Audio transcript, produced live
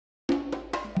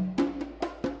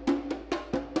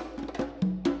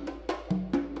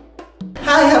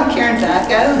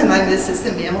And I'm the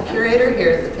assistant mammal curator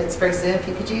here at the Pittsburgh Zoo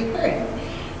PPG Aquarium.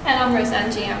 And I'm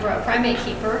Roseanne Giambro, primate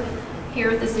keeper here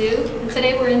at the zoo. And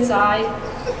today we're inside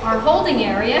our holding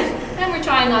area, and we're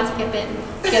trying not to get bitten,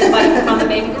 get a bite from the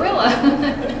baby gorilla.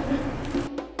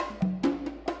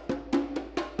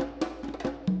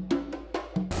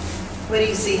 What do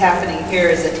you see happening here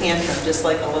is a tantrum, just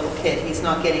like a little kid. He's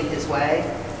not getting his way,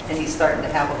 and he's starting to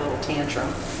have a little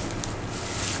tantrum.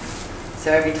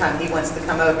 So every time he wants to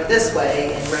come over this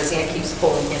way, and Roseanne keeps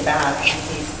pulling him back, and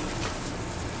he's,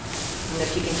 I don't know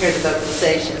if you can hear the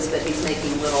vocalizations, but he's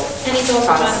making little... And he's also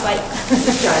trying to bite.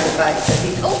 He's trying to bite, so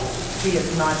he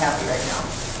is not happy right now.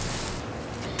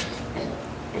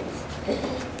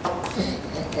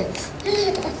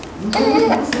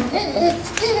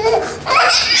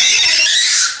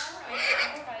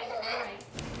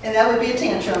 And that would be a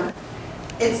tantrum.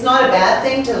 It's not a bad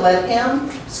thing to let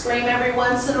him scream every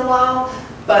once in a while,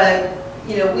 but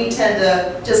you know, we tend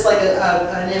to, just like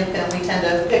an infant, we tend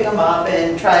to pick him up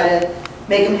and try to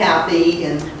make him happy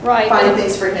and find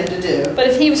things for him to do. But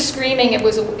if he was screaming,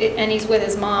 and he's with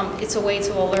his mom, it's a way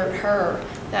to alert her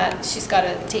that she's got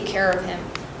to take care of him.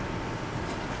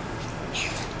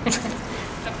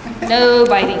 No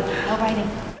biting, no biting.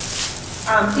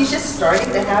 He's just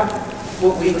starting to have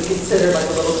what we would consider like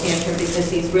a little tantrum because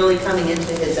he's really coming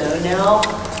into his own now,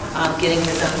 getting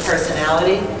his own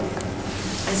personality.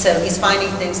 And so he's finding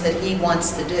things that he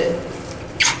wants to do.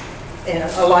 And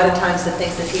a lot of times the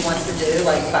things that he wants to do,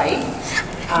 like bite,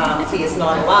 he is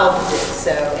not allowed to do.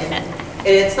 So, and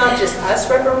it's not just us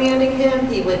reprimanding him.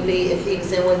 He would be, if he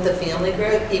was in with the family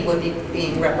group, he would be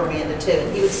being reprimanded too.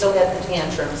 And he would still have the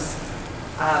tantrums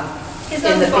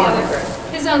in the family group.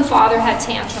 His own father had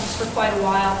tantrums for quite a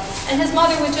while, and his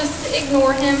mother would just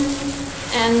ignore him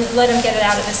and let him get it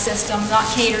out of his system, not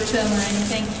cater to him or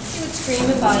anything. He would scream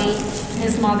and bite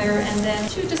his mother, and then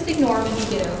she would just ignore him and he'd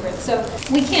get over it. So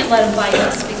we can't let him bite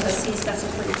us because he's got some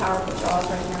pretty powerful jaws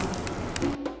right now.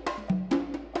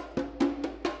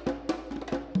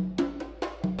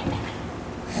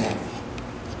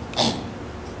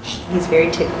 He's very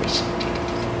ticklish.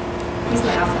 He's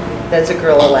laughing. That's a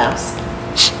gorilla laughs.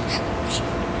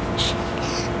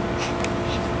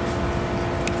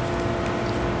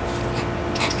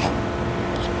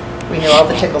 We know all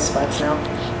the tickle spots now.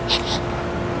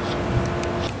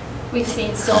 We've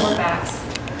seen silverbacks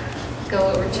go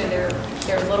over to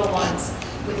their little ones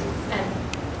and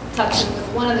touch them with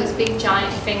one of those big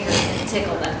giant fingers and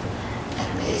tickle them.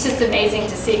 And it's just amazing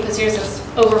to see because here's this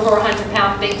over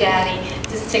 400-pound Big Daddy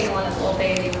just tickling his little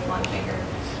baby with one finger.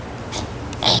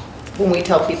 When we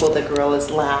tell people that gorillas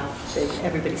laugh,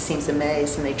 everybody seems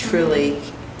amazed, and they truly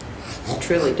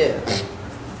do.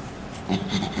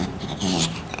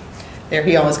 There,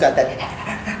 he almost got that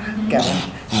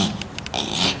going.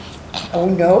 Oh,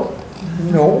 no.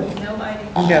 No. No biting.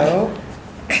 No.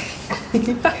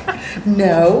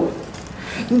 No.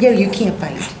 No, you can't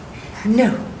bite.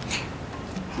 No.